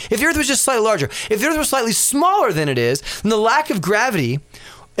would die. If the Earth was just slightly larger, if the Earth was slightly smaller than it is, then the lack of gravity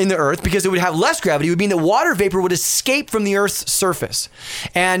in the Earth, because it would have less gravity, would mean that water vapor would escape from the Earth's surface,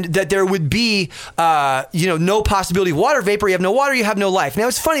 and that there would be no possibility of water vapor. You have no water, you have no life. Now,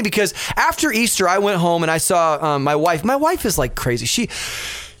 it's funny because after Easter, I went home and I saw my wife. My wife is like crazy. She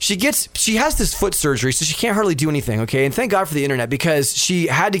has this foot surgery, so she can't hardly do anything, okay? And thank God for the internet, because she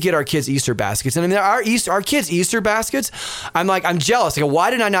had to get our kids Easter baskets. And I mean, our kids Easter baskets, I'm jealous. I go, why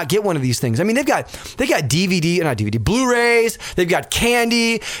did I not get one of these things? I mean, they've got Blu-rays, they've got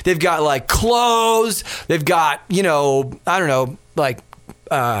candy, they've got like clothes, they've got,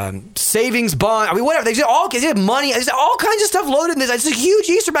 savings bond. I mean, whatever. They have money. There's all kinds of stuff loaded in this. It's a huge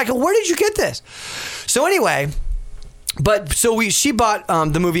Easter basket. Where did you get this? So anyway, she bought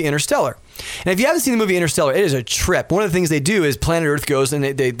the movie Interstellar. And if you haven't seen the movie Interstellar, it is a trip. One of the things they do is Planet Earth goes, and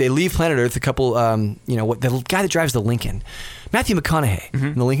they leave Planet Earth. A couple, the guy that drives the Lincoln, Matthew McConaughey,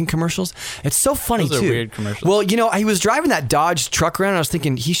 in the Lincoln commercials. It's so funny, Those too. are weird commercials. Well, he was driving that Dodge truck around, and I was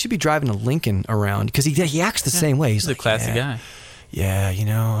thinking he should be driving a Lincoln around, because he acts the same way. He's a classy guy. Yeah,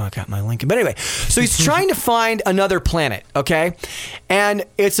 I got my Lincoln. But anyway, so he's trying to find another planet, okay? And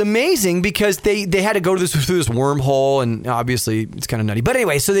it's amazing because they had to go through this wormhole, and obviously it's kind of nutty. But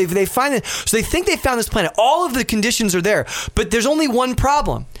anyway, so they find it. So they think they found this planet. All of the conditions are there, but there's only one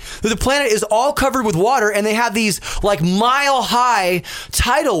problem. The planet is all covered with water, and they have these like mile-high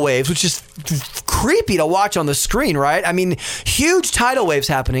tidal waves, which is creepy to watch on the screen, right? I mean, huge tidal waves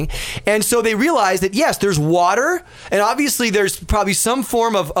happening. And so they realize that, yes, there's water, and obviously there's probably some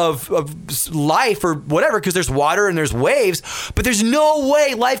form of life or whatever, because there's water and there's waves, but there's no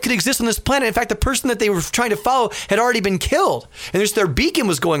way life could exist on this planet. In fact, the person that they were trying to follow had already been killed, and their beacon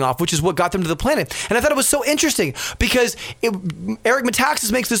was going off, which is what got them to the planet. And I thought it was so interesting because Eric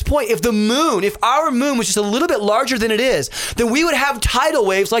Metaxas makes this point. If our moon was just a little bit larger than it is, then we would have tidal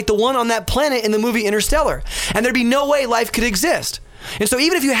waves like the one on that planet in the movie Interstellar, and there'd be no way life could exist. And so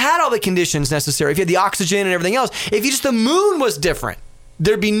even if you had all the conditions necessary, if you had the oxygen and everything else, if the moon was different,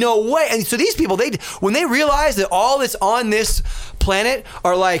 there'd be no way. And so these people, when they realize that all that's on this planet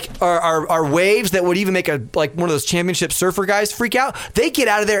are waves that would even make one of those championship surfer guys freak out, they get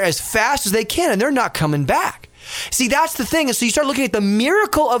out of there as fast as they can, and they're not coming back. See, that's the thing. And so you start looking at the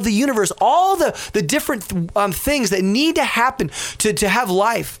miracle of the universe, all the different things that need to happen to have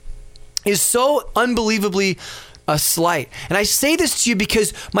life is so unbelievably slight. And I say this to you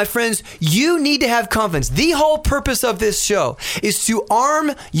because, my friends, you need to have confidence. The whole purpose of this show is to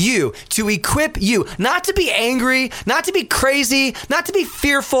arm you, to equip you, not to be angry, not to be crazy, not to be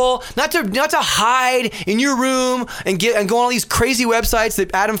fearful, not to hide in your room and go on all these crazy websites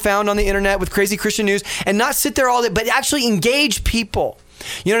that Adam found on the internet with crazy Christian news and not sit there all day, but actually engage people.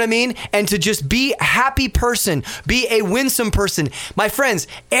 You know what I mean? And to just be a happy person, be a winsome person. My friends,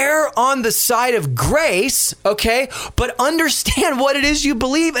 err on the side of grace, okay? But understand what it is you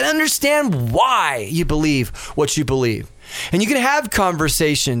believe and understand why you believe what you believe. And you can have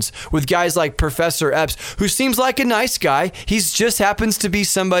conversations with guys like Professor Epps, who seems like a nice guy. He just happens to be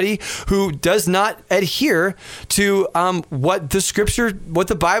somebody who does not adhere to what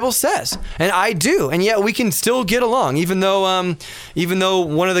the Bible says. And I do. And yet we can still get along, even though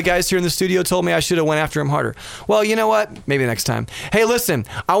one of the guys here in the studio told me I should have went after him harder. Well, you know what? Maybe next time. Hey, listen,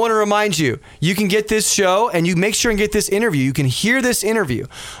 I want to remind you, you can get this show and you make sure and get this interview. You can hear this interview.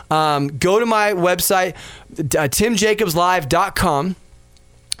 Go to my website, timjacobslive.com.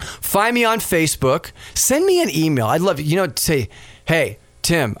 Find me on Facebook. Send me an email. I'd love to say, hey,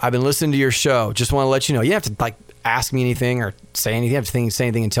 Tim, I've been listening to your show. Just want to let you know. You don't have to ask me anything or say anything. You have to say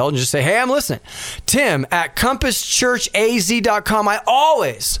anything intelligent. Just say, hey, I'm listening. Tim at compasschurchaz.com. I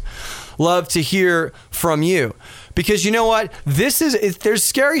always love to hear from you. Because you know what? There's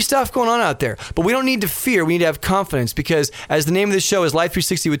scary stuff going on out there, but we don't need to fear. We need to have confidence because as the name of this show is Life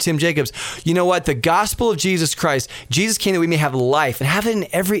 360 with Tim Jacobs, you know what? The gospel of Jesus Christ, Jesus came that we may have life and have it in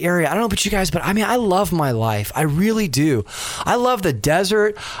every area. I don't know about you guys, but I love my life. I really do. I love the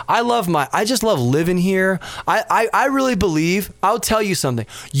desert. I just love living here. I really believe, I'll tell you something.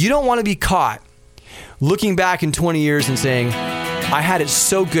 You don't want to be caught looking back in 20 years and saying, I had it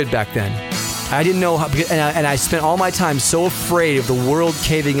so good back then. I didn't know how, and I spent all my time so afraid of the world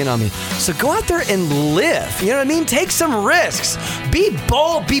caving in on me. So go out there and live. You know what I mean? Take some risks. Be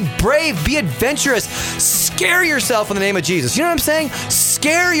bold, be brave, be adventurous. Scare yourself in the name of Jesus. You know what I'm saying?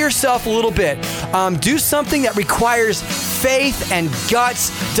 Scare yourself a little bit. Do something that requires faith and guts,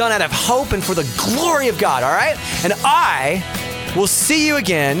 done out of hope and for the glory of God, all right? And I will see you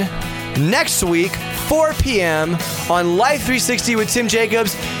again next week, 4 p.m. on Life 360 with Tim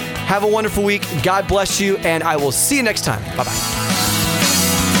Jacobs. Have a wonderful week. God bless you, and I will see you next time. Bye-bye.